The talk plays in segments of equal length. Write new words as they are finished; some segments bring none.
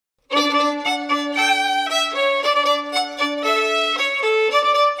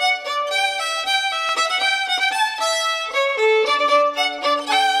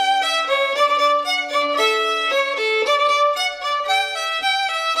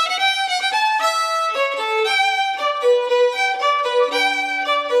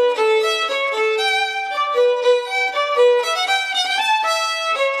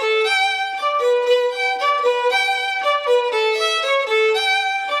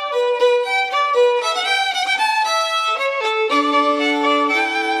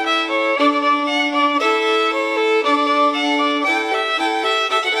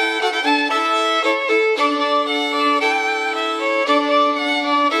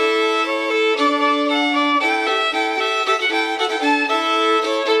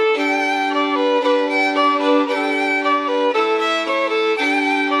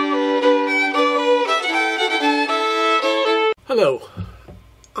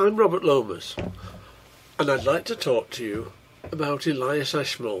I'm Robert Lomas, and I'd like to talk to you about Elias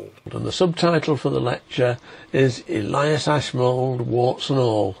Ashmole. And the subtitle for the lecture is Elias Ashmole Warts and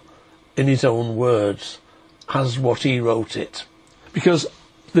All, in his own words, as what he wrote it. Because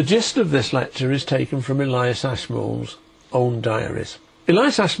the gist of this lecture is taken from Elias Ashmole's own diaries.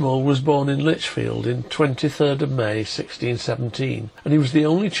 Elias Ashmole was born in Lichfield in 23rd of May 1617, and he was the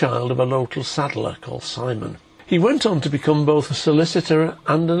only child of a local saddler called Simon. He went on to become both a solicitor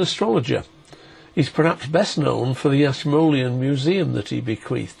and an astrologer. He's perhaps best known for the Ashmolean Museum that he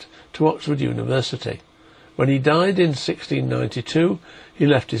bequeathed to Oxford University. When he died in 1692, he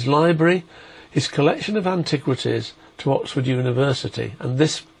left his library, his collection of antiquities, to Oxford University, and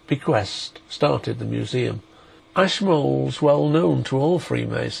this bequest started the museum. Ashmole's well known to all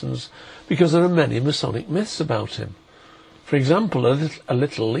Freemasons because there are many Masonic myths about him. For example, a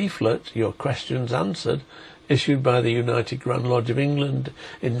little leaflet, Your Questions Answered, issued by the United Grand Lodge of England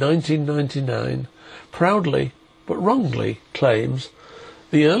in 1999, proudly, but wrongly, claims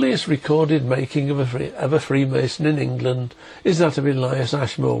the earliest recorded making of a Freemason in England is that of Elias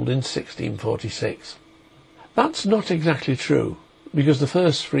Ashmole in 1646. That's not exactly true, because the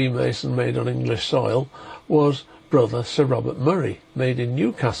first Freemason made on English soil was brother Sir Robert Murray, made in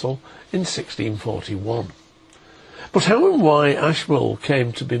Newcastle in 1641. But how and why Ashmole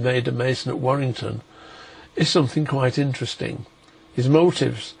came to be made a Mason at Warrington is something quite interesting. His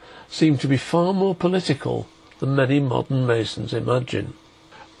motives seem to be far more political than many modern Masons imagine.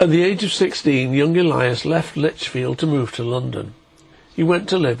 At the age of 16, young Elias left Lichfield to move to London. He went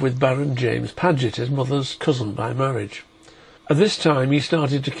to live with Baron James Paget, his mother's cousin by marriage. At this time he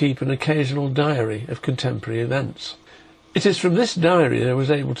started to keep an occasional diary of contemporary events. It is from this diary I was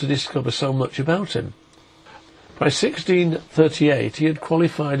able to discover so much about him. By 1638 he had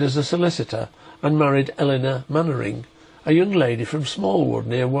qualified as a solicitor and married Eleanor Mannering, a young lady from Smallwood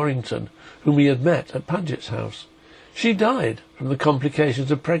near Warrington, whom he had met at Paget's house. She died from the complications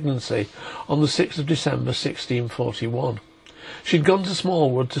of pregnancy on the 6th of December 1641. She'd gone to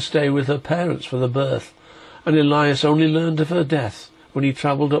Smallwood to stay with her parents for the birth, and Elias only learned of her death when he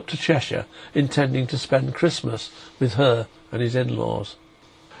travelled up to Cheshire, intending to spend Christmas with her and his in-laws.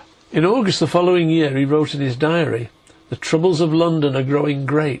 In August the following year he wrote in his diary, "The troubles of London are growing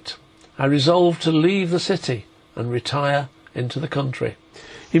great. I resolved to leave the city and retire into the country."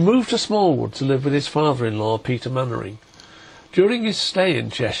 He moved to Smallwood to live with his father-in-law, Peter Mannering. During his stay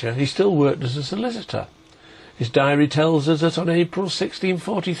in Cheshire, he still worked as a solicitor. His diary tells us that on April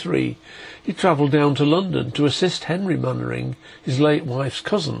 1643 he travelled down to London to assist Henry Mannering, his late wife's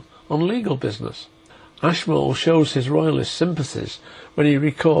cousin, on legal business. Ashmole shows his royalist sympathies when he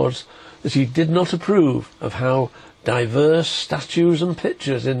records that he did not approve of how diverse statues and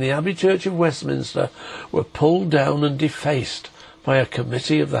pictures in the Abbey Church of Westminster were pulled down and defaced by a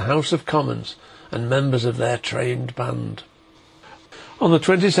committee of the House of Commons and members of their trained band. On the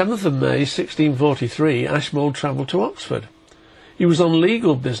 27th of May 1643 Ashmole travelled to Oxford. He was on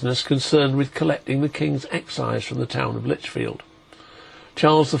legal business concerned with collecting the King's excise from the town of Lichfield.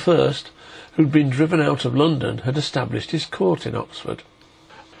 Charles I, who'd been driven out of London, had established his court in Oxford.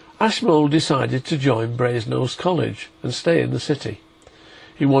 Ashmole decided to join Brasenose College and stay in the city.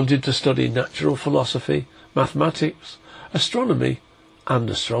 He wanted to study natural philosophy, mathematics, astronomy and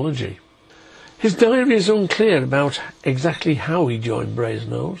astrology. His diary is unclear about exactly how he joined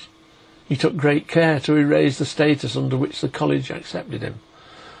Brasenose. He took great care to erase the status under which the college accepted him.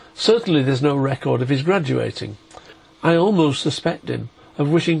 Certainly there's no record of his graduating. I almost suspect him of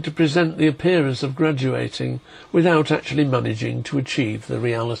wishing to present the appearance of graduating without actually managing to achieve the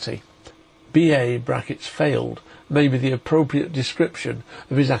reality. BA (failed) may be the appropriate description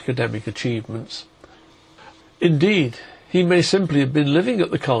of his academic achievements. Indeed, he may simply have been living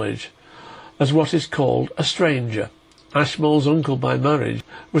at the college as what is called a stranger. Ashmole's uncle by marriage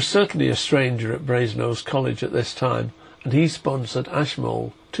was certainly a stranger at Brasenose College at this time, and he sponsored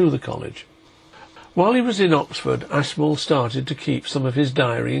Ashmole to the college. While he was in Oxford, Ashmole started to keep some of his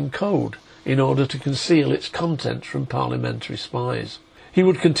diary in code in order to conceal its contents from parliamentary spies. He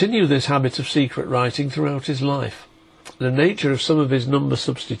would continue this habit of secret writing throughout his life. The nature of some of his number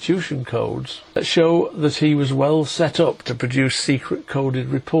substitution codes show that he was well set up to produce secret coded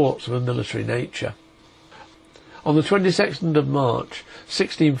reports of a military nature. On the 22nd of March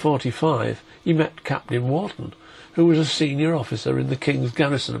 1645 he met Captain Wharton, who was a senior officer in the King's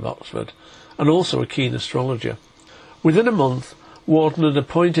garrison of Oxford and also a keen astrologer. Within a month Wharton had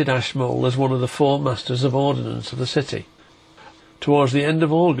appointed Ashmole as one of the 4 masters of ordnance of the city. Towards the end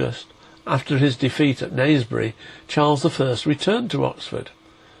of August, after his defeat at Naseby, Charles I returned to Oxford.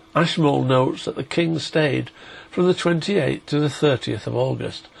 Ashmole notes that the king stayed from the 28th to the 30th of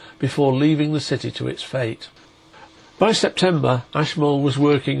August before leaving the city to its fate. By September, Ashmole was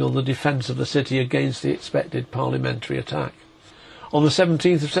working on the defence of the city against the expected parliamentary attack. On the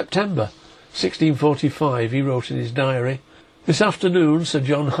 17th of September, 1645, he wrote in his diary, "This afternoon Sir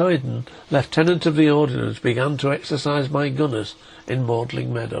John Hayden, Lieutenant of the Ordnance, began to exercise my gunners in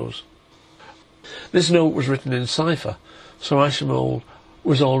Magdalen Meadows." This note was written in cipher, so Ashmole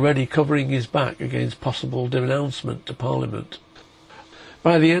was already covering his back against possible denouncement to Parliament.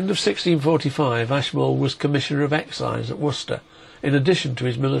 By the end of 1645, Ashmole was Commissioner of Excise at Worcester, in addition to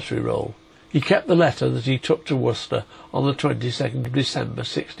his military role. He kept the letter that he took to Worcester on the 22nd of December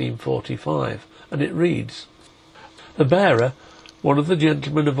 1645, and it reads, "The bearer, one of the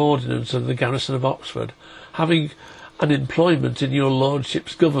gentlemen of ordnance of the garrison of Oxford, having an employment in your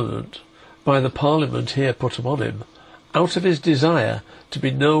lordship's government, by the Parliament here put upon him, out of his desire to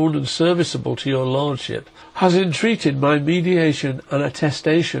be known and serviceable to your lordship, has entreated my mediation and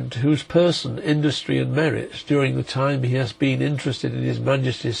attestation to whose person, industry and merits, during the time he has been interested in his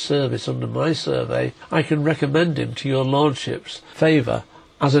Majesty's service under my survey, I can recommend him to your lordship's favour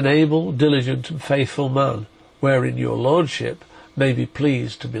as an able, diligent and faithful man, wherein your lordship may be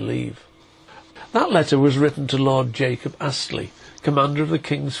pleased to believe." That letter was written to Lord Jacob Astley, commander of the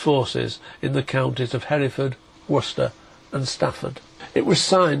King's forces in the counties of Hereford, Worcester and Stafford. It was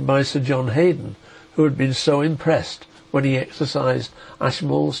signed by Sir John Hayden, who had been so impressed when he exercised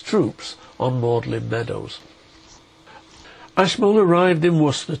Ashmole's troops on Magdalen Meadows. Ashmole arrived in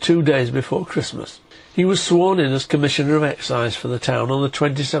Worcester 2 days before Christmas. He was sworn in as Commissioner of Excise for the town on the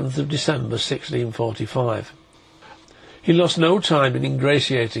 27th of December 1645. He lost no time in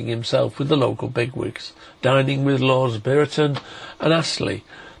ingratiating himself with the local bigwigs, dining with Lords Brereton and Astley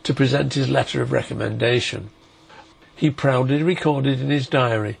to present his letter of recommendation. He proudly recorded in his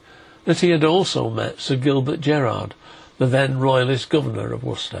diary that he had also met Sir Gilbert Gerard, the then Royalist Governor of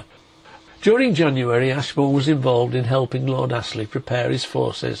Worcester. During January, Ashmole was involved in helping Lord Astley prepare his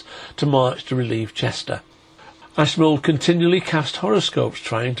forces to march to relieve Chester. Ashmole continually cast horoscopes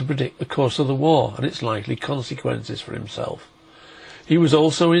trying to predict the course of the war and its likely consequences for himself. He was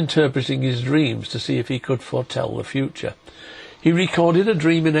also interpreting his dreams to see if he could foretell the future. He recorded a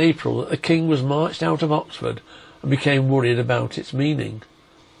dream in April that the king was marched out of Oxford and became worried about its meaning.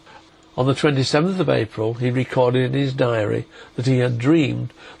 On the 27th of April, he recorded in his diary that he had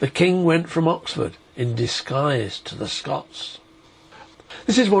dreamed the king went from Oxford in disguise to the Scots.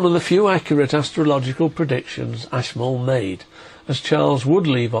 This is one of the few accurate astrological predictions Ashmole made, as Charles would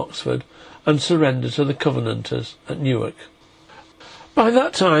leave Oxford and surrender to the Covenanters at Newark. By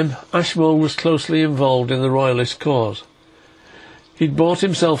that time, Ashmole was closely involved in the Royalist cause. He'd bought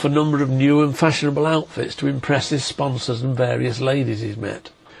himself a number of new and fashionable outfits to impress his sponsors and various ladies he'd met.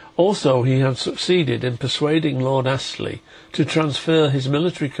 Also, he had succeeded in persuading Lord Astley to transfer his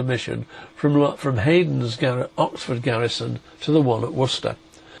military commission from Hayden's Oxford garrison to the one at Worcester.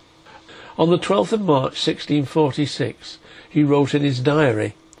 On the 12th of March 1646, he wrote in his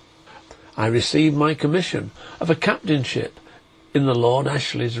diary, "I received my commission of a captainship in the Lord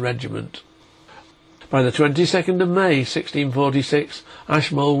Ashley's regiment." By the 22nd of May 1646,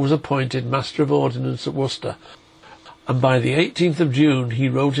 Ashmole was appointed Master of Ordnance at Worcester, and by the 18th of June he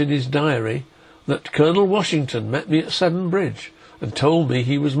wrote in his diary that Colonel Washington met me at Severn Bridge and told me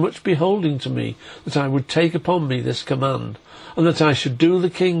he was much beholding to me that I would take upon me this command, and that I should do the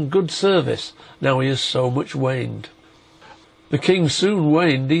king good service now he has so much waned. The king soon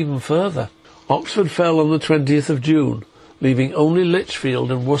waned even further. Oxford fell on the 20th of June, leaving only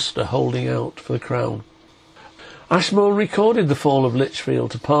Lichfield and Worcester holding out for the crown. Ashmole recorded the fall of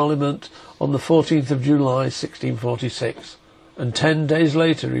Lichfield to Parliament on the 14th of July 1646, and 10 days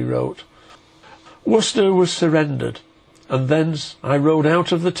later he wrote, "Worcester was surrendered, and thence I rode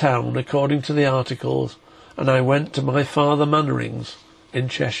out of the town according to the articles, and I went to my father Mannering's in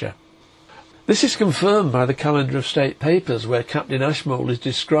Cheshire." This is confirmed by the Calendar of State Papers, where Captain Ashmole is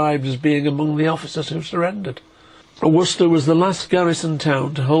described as being among the officers who surrendered. Worcester was the last garrison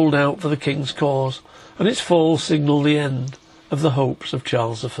town to hold out for the king's cause, and its fall signalled the end of the hopes of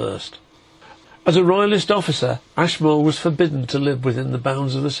Charles I. As a Royalist officer, Ashmole was forbidden to live within the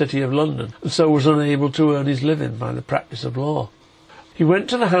bounds of the City of London, and so was unable to earn his living by the practice of law. He went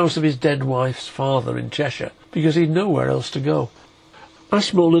to the house of his dead wife's father in Cheshire, because he had nowhere else to go.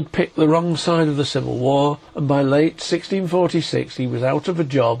 Ashmole had picked the wrong side of the Civil War, and by late 1646 he was out of a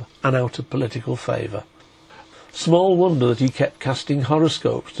job and out of political favour. Small wonder that he kept casting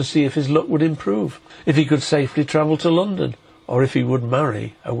horoscopes to see if his luck would improve, if he could safely travel to London, or if he would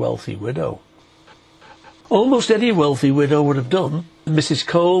marry a wealthy widow. Almost any wealthy widow would have done, Mrs.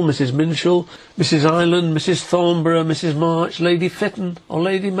 Cole, Mrs. Minshall, Mrs. Island, Mrs. Thornborough, Mrs. March, Lady Fitton, or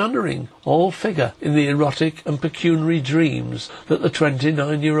Lady Mannering all figure in the erotic and pecuniary dreams that the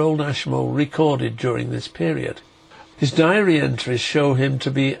 29-year-old Ashmole recorded during this period. His diary entries show him to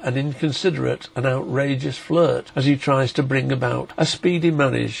be an inconsiderate and outrageous flirt as he tries to bring about a speedy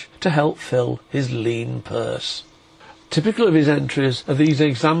marriage to help fill his lean purse. Typical of his entries are these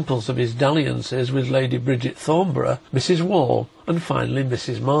examples of his dalliances with Lady Bridget Thornborough, Mrs. Wall, and finally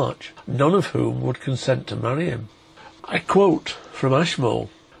Mrs. March, none of whom would consent to marry him. I quote from Ashmole: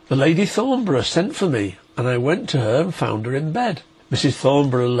 "The Lady Thornborough sent for me, and I went to her and found her in bed. Mrs.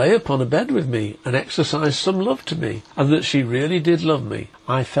 Thornborough lay upon a bed with me and exercised some love to me, and that she really did love me.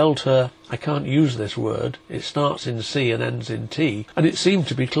 I felt her, I can't use this word, it starts in C and ends in T, and it seemed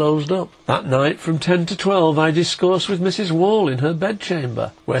to be closed up. That night from 10 to 12 I discoursed with Mrs. Wall in her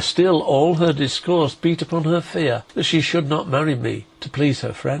bedchamber, where still all her discourse beat upon her fear that she should not marry me to please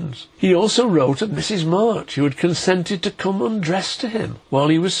her friends. He also wrote of Mrs. March, who had consented to come undressed to him while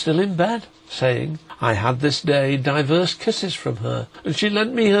he was still in bed, saying, I had this day divers kisses from her, and she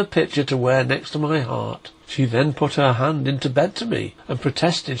lent me her picture to wear next to my heart. She then put her hand into bed to me, and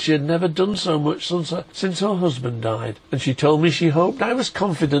protested she had never done so much since her husband died, and she told me she hoped I was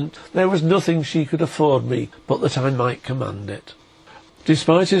confident there was nothing she could afford me, but that I might command it."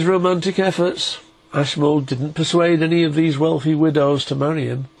 Despite his romantic efforts, Ashmole didn't persuade any of these wealthy widows to marry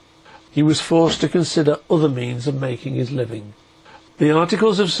him. He was forced to consider other means of making his living. The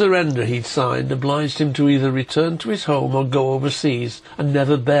articles of surrender he'd signed obliged him to either return to his home or go overseas and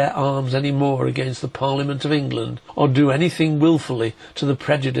never bear arms any more against the Parliament of England or do anything wilfully to the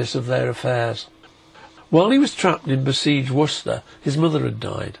prejudice of their affairs. While he was trapped in besieged Worcester, his mother had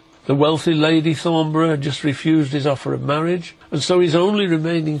died. The wealthy Lady Thornborough had just refused his offer of marriage, and so his only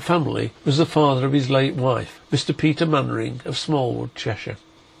remaining family was the father of his late wife, Mr. Peter Mannering of Smallwood, Cheshire.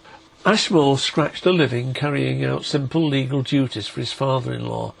 Ashmole scratched a living carrying out simple legal duties for his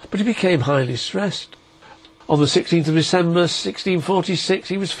father-in-law, but he became highly stressed. On the 16th of December 1646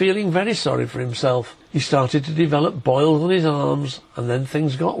 he was feeling very sorry for himself. He started to develop boils on his arms, and then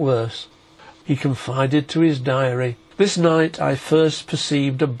things got worse. He confided to his diary, "This night I first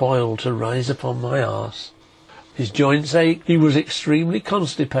perceived a boil to rise upon my arse." His joints ached, he was extremely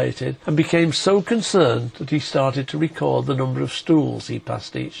constipated, and became so concerned that he started to record the number of stools he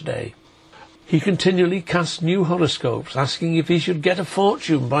passed each day. He continually cast new horoscopes, asking if he should get a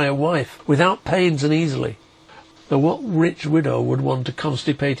fortune by a wife, without pains and easily. Though what rich widow would want a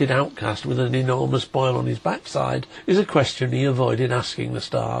constipated outcast with an enormous boil on his backside is a question he avoided asking the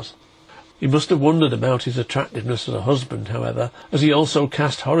stars. He must have wondered about his attractiveness as a husband, however, as he also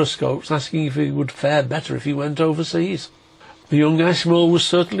cast horoscopes asking if he would fare better if he went overseas. The young Ashmole was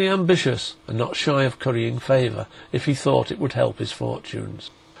certainly ambitious, and not shy of currying favour if he thought it would help his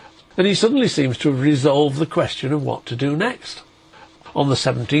fortunes. Then he suddenly seems to have resolved the question of what to do next. On the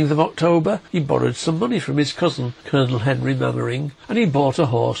 17th of October he borrowed some money from his cousin, Colonel Henry Mannering, and he bought a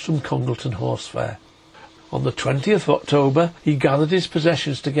horse from Congleton Horse Fair. On the 20th of October he gathered his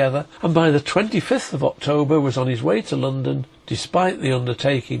possessions together, and by the 25th of October was on his way to London, despite the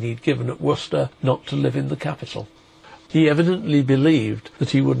undertaking he'd given at Worcester not to live in the capital. He evidently believed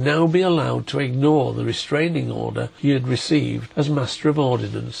that he would now be allowed to ignore the restraining order he had received as Master of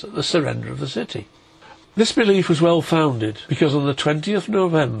Ordnance at the surrender of the city. This belief was well founded, because on the 20th of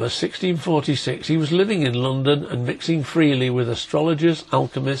November 1646 he was living in London and mixing freely with astrologers,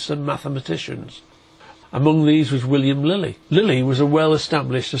 alchemists and mathematicians. Among these was William Lilly. Lilly was a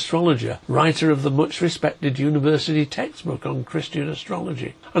well-established astrologer, writer of the much-respected university textbook on Christian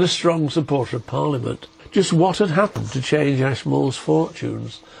astrology, and a strong supporter of Parliament. Just what had happened to change Ashmole's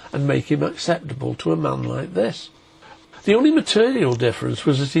fortunes and make him acceptable to a man like this? The only material difference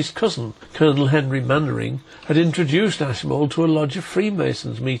was that his cousin, Colonel Henry Mannering, had introduced Ashmole to a lodge of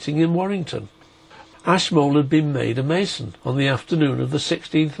Freemasons meeting in Warrington. Ashmole had been made a Mason on the afternoon of the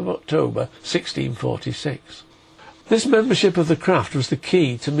 16th of October 1646. This membership of the craft was the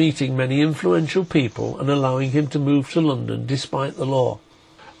key to meeting many influential people and allowing him to move to London despite the law.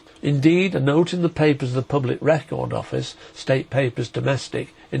 Indeed, a note in the papers of the Public Record Office, State Papers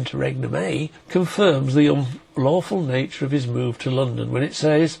Domestic, Interregnum A, confirms the unlawful nature of his move to London when it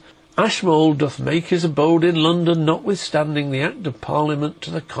says, "Ashmole doth make his abode in London notwithstanding the Act of Parliament to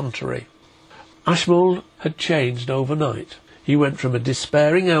the contrary." Ashmole had changed overnight. He went from a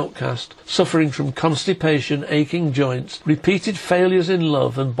despairing outcast, suffering from constipation, aching joints, repeated failures in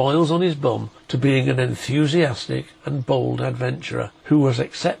love and boils on his bum, to being an enthusiastic and bold adventurer who was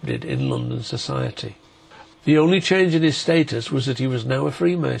accepted in London society. The only change in his status was that he was now a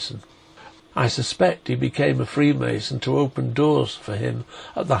Freemason. I suspect he became a Freemason to open doors for him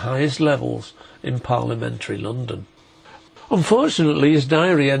at the highest levels in parliamentary London. Unfortunately, his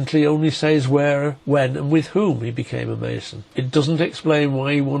diary entry only says where, when and with whom he became a Mason. It doesn't explain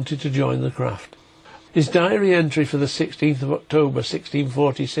why he wanted to join the craft. His diary entry for the 16th of October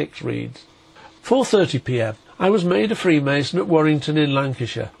 1646 reads, 4:30 p.m. I was made a Freemason at Warrington in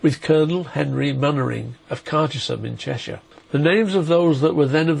Lancashire with Colonel Henry Mannering of Cartisham in Cheshire. The names of those that were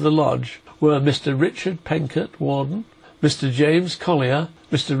then of the lodge were Mr. Richard Penkett, Warden, Mr. James Collier,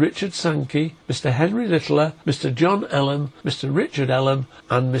 Mr. Richard Sankey, Mr. Henry Littler, Mr. John Ellum, Mr. Richard Ellum,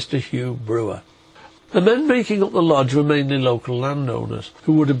 and Mr. Hugh Brewer. The men making up the lodge were mainly local landowners,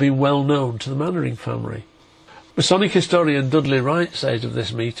 who would have been well known to the Mannering family. Masonic historian Dudley Wright says of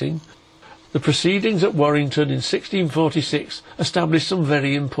this meeting, the proceedings at Warrington in 1646 established some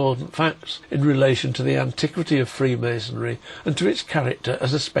very important facts in relation to the antiquity of Freemasonry and to its character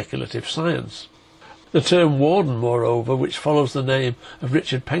as a speculative science. The term warden, moreover, which follows the name of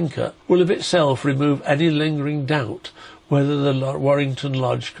Richard Penkett, will of itself remove any lingering doubt whether the Warrington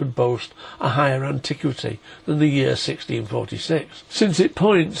Lodge could boast a higher antiquity than the year 1646, since it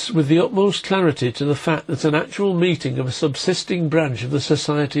points with the utmost clarity to the fact that an actual meeting of a subsisting branch of the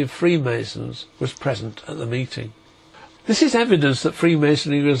Society of Freemasons was present at the meeting. This is evidence that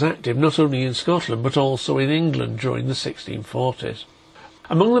Freemasonry was active not only in Scotland but also in England during the 1640s.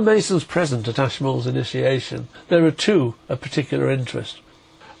 Among the Masons present at Ashmole's initiation, there are two of particular interest.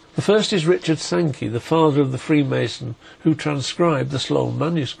 The first is Richard Sankey, the father of the Freemason who transcribed the Sloane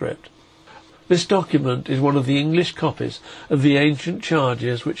manuscript. This document is one of the English copies of the ancient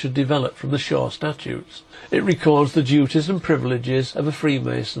charges which had developed from the Shaw Statutes. It records the duties and privileges of a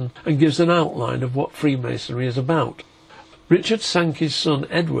Freemason and gives an outline of what Freemasonry is about. Richard Sankey's son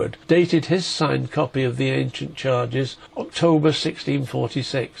Edward dated his signed copy of the ancient charges October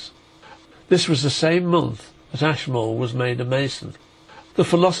 1646. This was the same month that Ashmole was made a Mason. The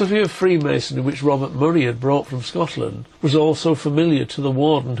philosophy of Freemasonry which Robert Murray had brought from Scotland was also familiar to the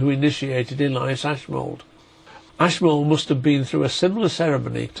warden who initiated Elias Ashmole. Ashmole must have been through a similar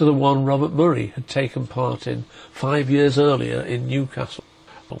ceremony to the one Robert Murray had taken part in 5 years earlier in Newcastle.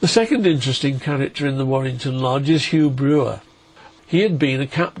 The second interesting character in the Warrington Lodge is Hugh Brewer. He had been a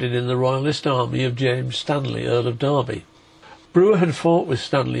captain in the Royalist army of James Stanley, Earl of Derby. Brewer had fought with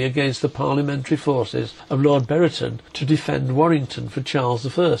Stanley against the parliamentary forces of Lord Brereton to defend Warrington for Charles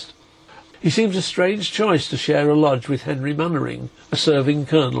I. He seems a strange choice to share a lodge with Henry Mannering, a serving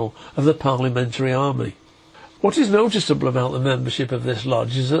colonel of the parliamentary army. What is noticeable about the membership of this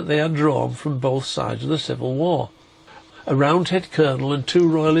lodge is that they are drawn from both sides of the Civil War. A Roundhead colonel and 2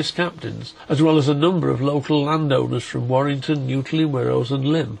 royalist captains, as well as a number of local landowners from Warrington, Newtley Wirrows and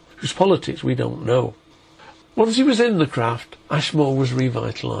Lymm, whose politics we don't know. Once he was in the craft, Ashmole was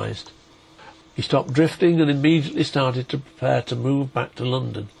revitalised. He stopped drifting and immediately started to prepare to move back to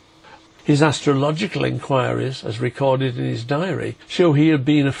London. His astrological inquiries, as recorded in his diary, show he had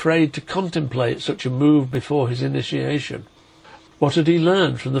been afraid to contemplate such a move before his initiation. What had he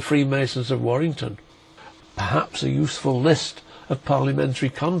learned from the Freemasons of Warrington? Perhaps a useful list of parliamentary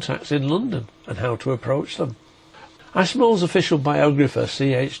contacts in London and how to approach them. Ashmole's official biographer,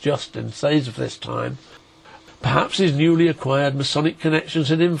 C.H. Justin, says of this time, perhaps his newly acquired Masonic connections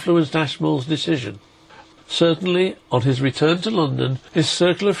had influenced Ashmole's decision. Certainly, on his return to London, his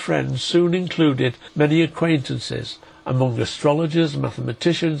circle of friends soon included many acquaintances among astrologers,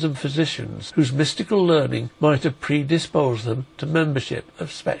 mathematicians and physicians whose mystical learning might have predisposed them to membership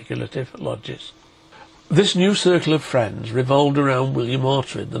of speculative lodges. This new circle of friends revolved around William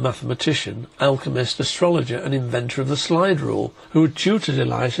Ortred, the mathematician, alchemist, astrologer and inventor of the slide rule, who had tutored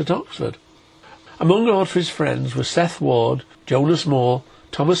Elias at Oxford. Among Ortred's friends were Seth Ward, Jonas Moore,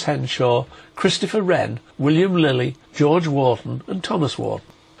 Thomas Henshaw, Christopher Wren, William Lilly, George Wharton and Thomas Wharton.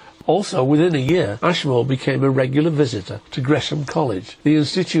 Also, within a year, Ashmole became a regular visitor to Gresham College, the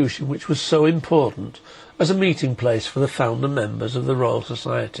institution which was so important as a meeting place for the founder members of the Royal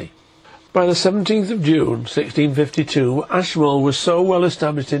Society. By the 17th of June 1652, Ashmole was so well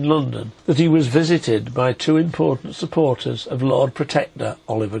established in London that he was visited by 2 important supporters of Lord Protector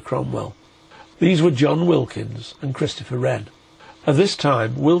Oliver Cromwell. These were John Wilkins and Christopher Wren. At this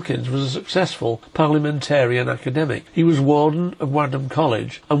time, Wilkins was a successful parliamentarian academic. He was warden of Wadham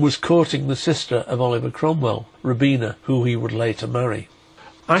College and was courting the sister of Oliver Cromwell, Robina, who he would later marry.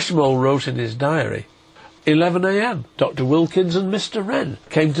 Ashmole wrote in his diary, 11 a.m. Dr. Wilkins and Mr. Wren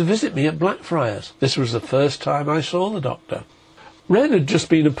came to visit me at Blackfriars. This was the first time I saw the doctor. Wren had just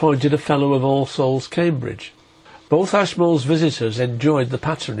been appointed a Fellow of All Souls, Cambridge. Both Ashmole's visitors enjoyed the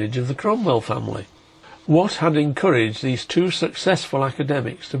patronage of the Cromwell family. What had encouraged these two successful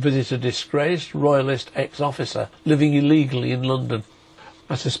academics to visit a disgraced royalist ex-officer living illegally in London?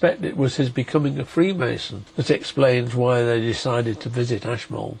 I suspect it was his becoming a Freemason that explains why they decided to visit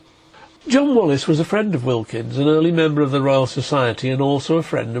Ashmole. John Wallis was a friend of Wilkins, an early member of the Royal Society and also a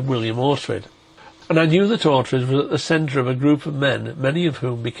friend of William Ortrud. And I knew that Ortrud was at the centre of a group of men, many of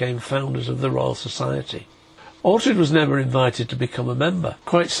whom became founders of the Royal Society. Ortrud was never invited to become a member,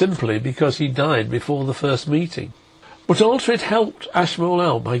 quite simply because he died before the first meeting. But Ortrud helped Ashmole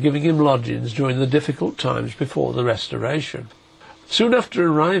out by giving him lodgings during the difficult times before the Restoration. Soon after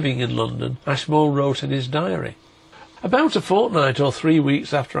arriving in London, Ashmole wrote in his diary, "About a fortnight or 3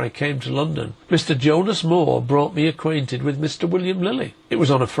 weeks after I came to London, Mr. Jonas Moore brought me acquainted with Mr. William Lilly. It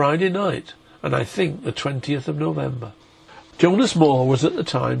was on a Friday night, and I think the 20th of November. Jonas Moore was at the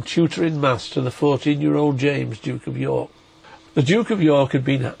time tutor in maths to the 14-year-old James, Duke of York. The Duke of York had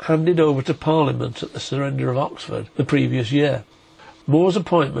been handed over to Parliament at the surrender of Oxford the previous year. Moore's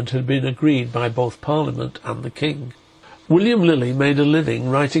appointment had been agreed by both Parliament and the King. William Lilly made a living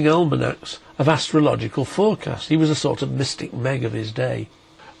writing almanacs of astrological forecasts. He was a sort of mystic Meg of his day.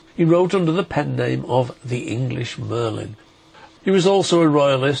 He wrote under the pen name of the English Merlin. He was also a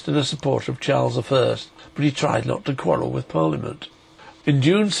royalist and a supporter of Charles I, but he tried not to quarrel with Parliament. In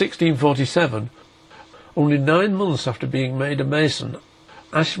June 1647, only 9 months after being made a Mason,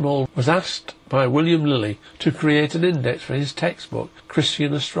 Ashmole was asked by William Lilly to create an index for his textbook,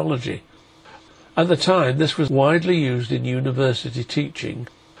 Christian Astrology. At the time, this was widely used in university teaching.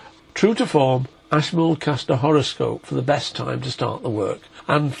 True to form, Ashmole cast a horoscope for the best time to start the work,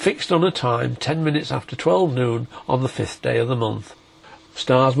 and fixed on a time 10 minutes after 12 noon on the 5th day of the month.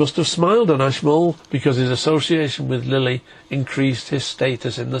 Stars must have smiled on Ashmole, because his association with Lilly increased his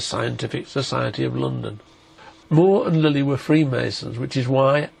status in the Scientific Society of London. Moore and Lilly were Freemasons, which is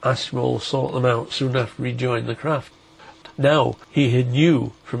why Ashmole sought them out soon after he joined the craft. Now he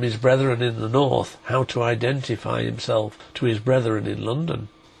knew from his brethren in the north how to identify himself to his brethren in London.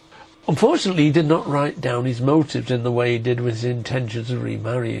 Unfortunately, he did not write down his motives in the way he did with his intentions of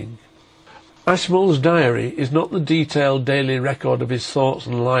remarrying. Ashmole's diary is not the detailed daily record of his thoughts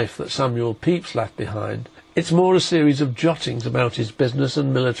and life that Samuel Pepys left behind. It's more a series of jottings about his business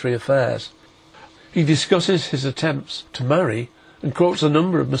and military affairs. He discusses his attempts to marry and quotes a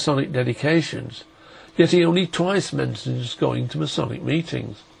number of Masonic dedications, yet he only twice mentions going to Masonic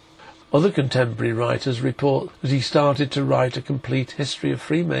meetings. Other contemporary writers report that he started to write a complete history of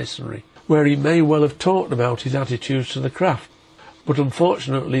Freemasonry, where he may well have talked about his attitudes to the craft, but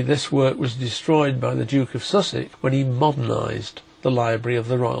unfortunately this work was destroyed by the Duke of Sussex when he modernised the library of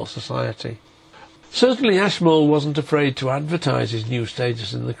the Royal Society. Certainly Ashmole wasn't afraid to advertise his new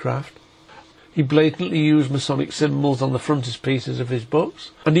status in the craft. He blatantly used Masonic symbols on the frontispieces of his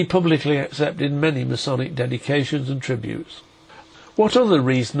books, and he publicly accepted many Masonic dedications and tributes. What other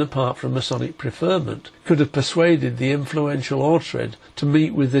reason, apart from Masonic preferment, could have persuaded the influential Ortrud to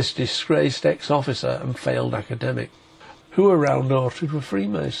meet with this disgraced ex-officer and failed academic? Who around Ortrud were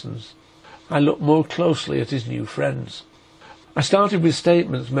Freemasons? I looked more closely at his new friends. I started with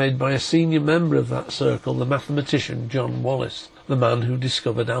statements made by a senior member of that circle, the mathematician John Wallis, the man who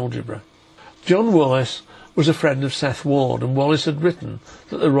discovered algebra. John Wallis was a friend of Seth Ward, and Wallis had written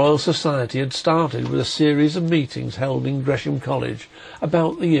that the Royal Society had started with a series of meetings held in Gresham College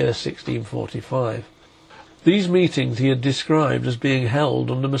about the year 1645. These meetings he had described as being held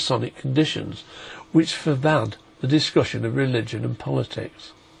under Masonic conditions, which forbade the discussion of religion and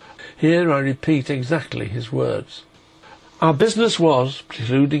politics. Here I repeat exactly his words. Our business was,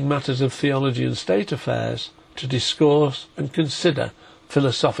 precluding matters of theology and state affairs, to discourse and consider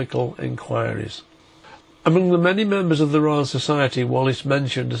philosophical inquiries. Among the many members of the Royal Society Wallis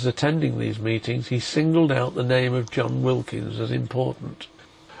mentioned as attending these meetings, he singled out the name of John Wilkins as important.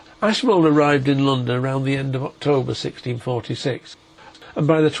 Ashmole arrived in London around the end of October 1646, and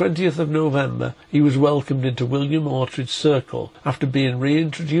by the 20th of November he was welcomed into William Ortrud's circle after being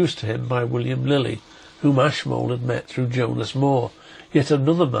reintroduced to him by William Lilly, whom Ashmole had met through Jonas Moore, yet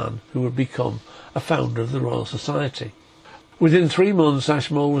another man who had become a founder of the Royal Society. Within 3 months,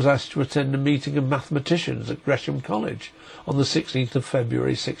 Ashmole was asked to attend a meeting of mathematicians at Gresham College on the 16th of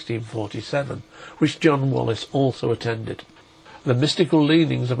February 1647, which John Wallis also attended. The mystical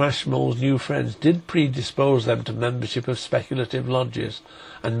leanings of Ashmole's new friends did predispose them to membership of speculative lodges,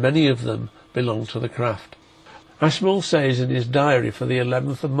 and many of them belonged to the craft. Ashmole says in his diary for the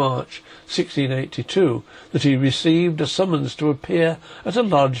 11th of March 1682 that he received a summons to appear at a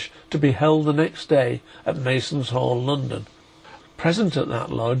lodge to be held the next day at Mason's Hall, London. Present at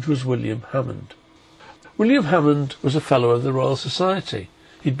that lodge was William Hammond. William Hammond was a Fellow of the Royal Society.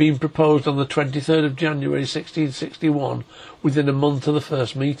 He'd been proposed on the 23rd of January 1661, within a month of the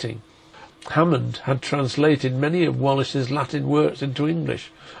first meeting. Hammond had translated many of Wallace's Latin works into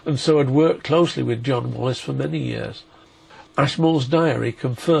English, and so had worked closely with John Wallis for many years. Ashmole's diary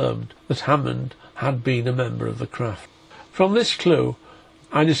confirmed that Hammond had been a member of the craft. From this clue,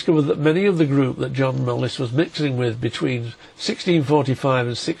 I discovered that many of the group that John Wallis was mixing with between 1645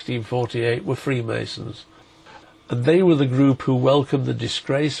 and 1648 were Freemasons, and they were the group who welcomed the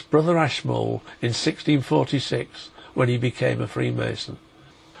disgraced Brother Ashmole in 1646 when he became a Freemason.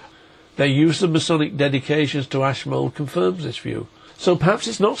 Their use of Masonic dedications to Ashmole confirms this view, so perhaps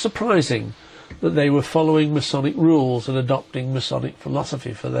it's not surprising that they were following Masonic rules and adopting Masonic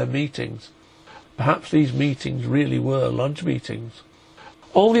philosophy for their meetings. Perhaps these meetings really were lodge meetings.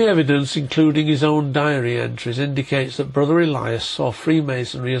 All the evidence, including his own diary entries, indicates that Brother Elias saw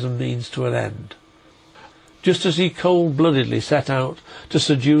Freemasonry as a means to an end. Just as he cold-bloodedly set out to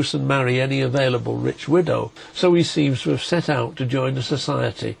seduce and marry any available rich widow, so he seems to have set out to join a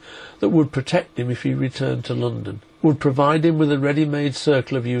society that would protect him if he returned to London, would provide him with a ready-made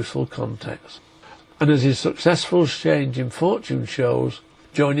circle of useful contacts. And as his successful change in fortune shows,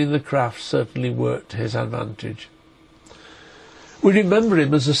 joining the craft certainly worked to his advantage. We remember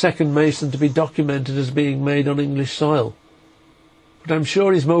him as the second Mason to be documented as being made on English soil, but I'm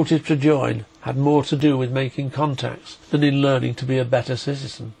sure his motive to join had more to do with making contacts than in learning to be a better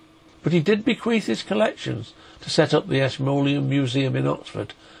citizen. But he did bequeath his collections to set up the Ashmolean Museum in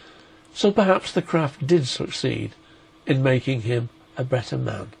Oxford, so perhaps the craft did succeed in making him a better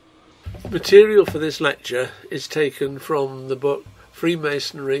man. Material for this lecture is taken from the book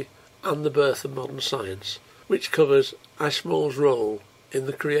Freemasonry and the Birth of Modern Science, which covers Ashmole's role in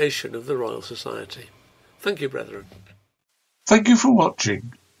the creation of the Royal Society. Thank you, brethren. Thank you for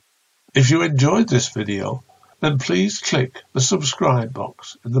watching. If you enjoyed this video, then please click the subscribe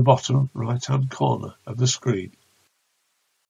box in the bottom right-hand corner of the screen.